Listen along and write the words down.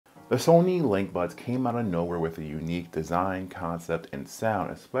The Sony Linkbuds came out of nowhere with a unique design, concept, and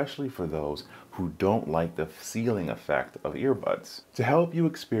sound, especially for those who don't like the ceiling effect of earbuds. To help you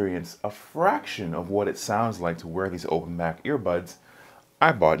experience a fraction of what it sounds like to wear these open back earbuds,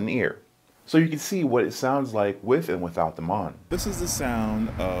 I bought an ear, so you can see what it sounds like with and without them on. This is the sound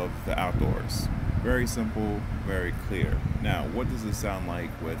of the outdoors. Very simple, very clear. Now, what does it sound like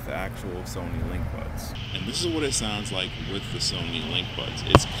with the actual Sony Linkbuds? And this is what it sounds like with the Sony Linkbuds.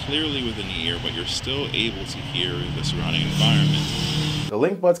 It's clearly within the ear, but you're still able to hear the surrounding environment. The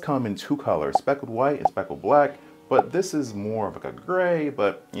Linkbuds come in two colors, speckled white and speckled black, but this is more of like a gray,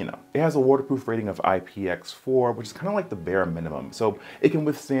 but you know. It has a waterproof rating of IPX4, which is kind of like the bare minimum, so it can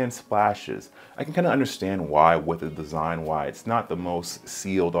withstand splashes. I can kind of understand why with the design, why it's not the most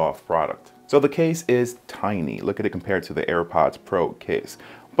sealed off product. So the case is tiny. Look at it compared to the AirPods Pro case.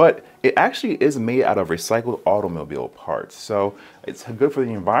 But it actually is made out of recycled automobile parts, so it's good for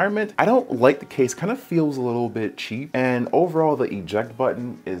the environment. I don't like the case, kind of feels a little bit cheap, and overall the eject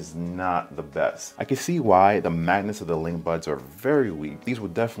button is not the best. I can see why. The magnets of the Linkbuds are very weak. These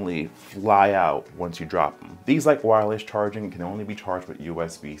would definitely fly out once you drop them. These, like wireless charging, can only be charged with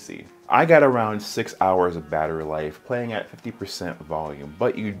USB-C. I got around 6 hours of battery life playing at 50% volume,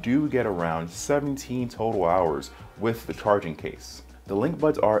 but you do get around 17 total hours with the charging case. The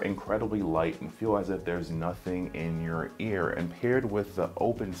Linkbuds are incredibly light and feel as if there's nothing in your ear, and paired with the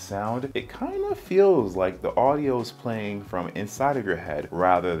open sound, it kind of feels like the audio is playing from inside of your head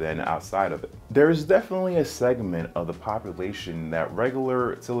rather than outside of it. There's definitely a segment of the population that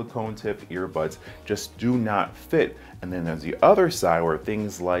regular silicone tipped earbuds just do not fit, and then there's the other side where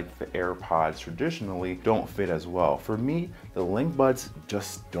things like the AirPods traditionally don't fit as well. For me, the Linkbuds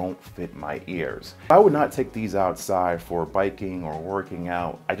just don't fit my ears. I would not take these outside for biking or working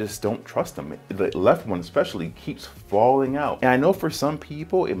out. I just don't trust them. The left one especially keeps falling out. And I know for some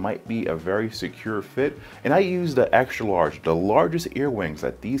people it might be a very secure fit, and I use the extra large, the largest ear wings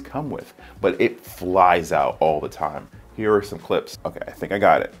that these come with, but it flies out all the time. Here are some clips. Okay, I think I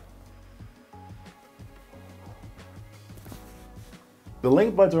got it. The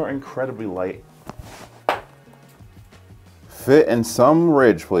Linkbuds are incredibly light. Fit in some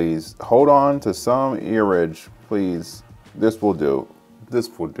ridge, please. Hold on to some ear ridge, please. This will do. This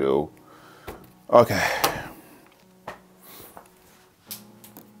will do. Okay.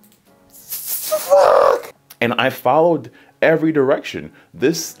 Fuck! And I followed every direction.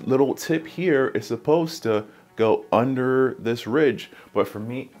 This little tip here is supposed to go under this ridge, but for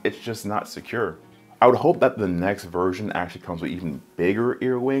me, it's just not secure. I would hope that the next version actually comes with even bigger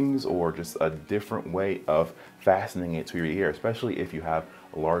ear wings or just a different way of fastening it to your ear, especially if you have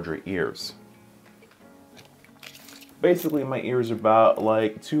larger ears. Basically, my ears are about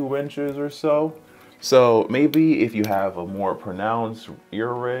like 2 inches or so. So maybe if you have a more pronounced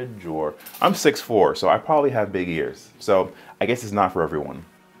ear ridge, or I'm 6'4", so I probably have big ears. So I guess it's not for everyone.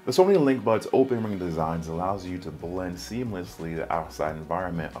 The Sony Linkbuds open ring designs allows you to blend seamlessly the outside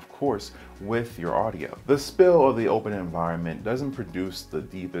environment, of course, with your audio. The spill of the open environment doesn't produce the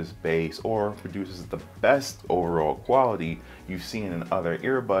deepest bass or produces the best overall quality you've seen in other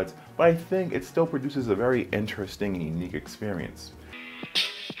earbuds, but I think it still produces a very interesting and unique experience.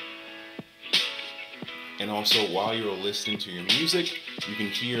 And also, while you're listening to your music, you can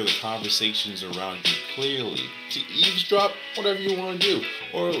hear the conversations around you clearly. To eavesdrop, whatever you want to do,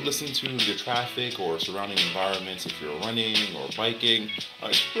 or listen to the traffic or surrounding environments if you're running or biking.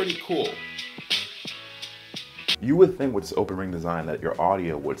 It's pretty cool. You would think with this open ring design that your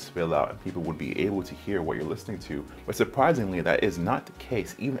audio would spill out and people would be able to hear what you're listening to, but surprisingly that is not the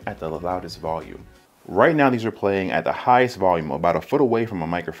case even at the loudest volume. Right now these are playing at the highest volume, about a foot away from a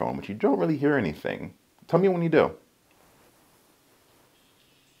microphone, but you don't really hear anything. Tell me when you do.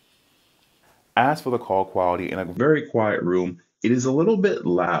 As for the call quality, in a very quiet room, it is a little bit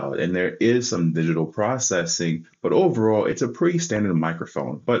loud and there is some digital processing, but overall it's a pretty standard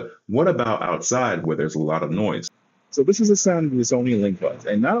microphone. But what about outside where there's a lot of noise? So this is the sound of the Sony Linkbuds,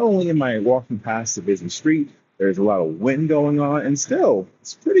 and not only am I walking past a busy street, there's a lot of wind going on, and still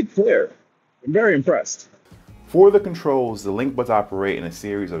it's pretty clear. I'm very impressed. For the controls, the Linkbuds operate in a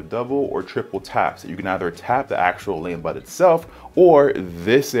series of double or triple taps. You can either tap the actual Linkbud itself or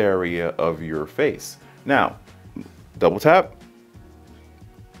this area of your face. Now, double tap.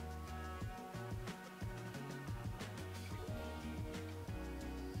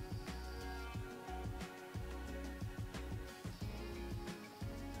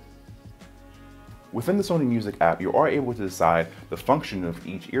 Within the Sony Music app, you are able to decide the function of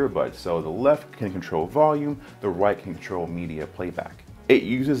each earbud. So the left can control volume, the right can control media playback. It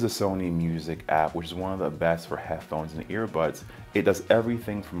uses the Sony Music app, which is one of the best for headphones and earbuds. It does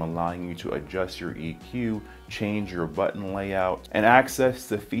everything from allowing you to adjust your EQ, change your button layout, and access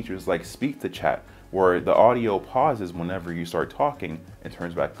to features like speak to chat, where the audio pauses whenever you start talking and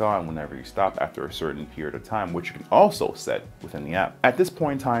turns back on whenever you stop after a certain period of time, which you can also set within the app. At this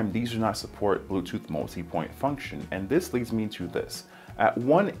point in time, these do not support Bluetooth multi-point function, and this leads me to this. At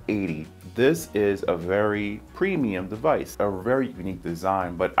 $180, this is a very premium device, a very unique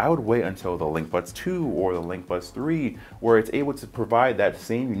design, but I would wait until the Linkbuds 2 or the Linkbuds 3, where it's able to provide that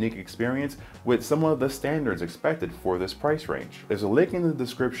same unique experience with some of the standards expected for this price range. There's a link in the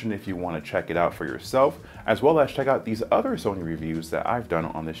description if you want to check it out for yourself, as well as check out these other Sony reviews that I've done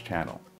on this channel.